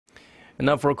And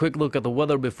now for a quick look at the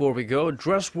weather before we go.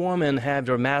 Dress warm and have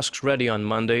your masks ready on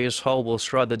Monday. Seoul will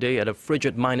start the day at a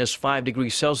frigid -5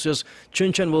 degrees Celsius.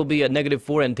 Chuncheon will be at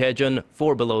 -4 and Daejeon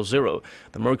 4 below zero.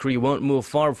 The mercury won't move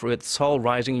far with Seoul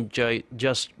rising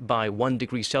just by 1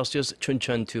 degree Celsius,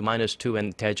 Chuncheon to -2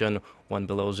 and Daejeon 1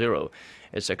 below zero.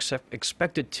 It's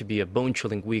expected to be a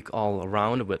bone-chilling week all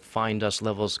around, with fine dust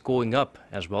levels going up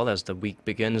as well as the week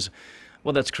begins.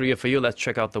 Well, that's Korea for you. Let's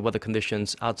check out the weather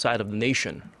conditions outside of the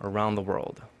nation, around the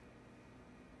world.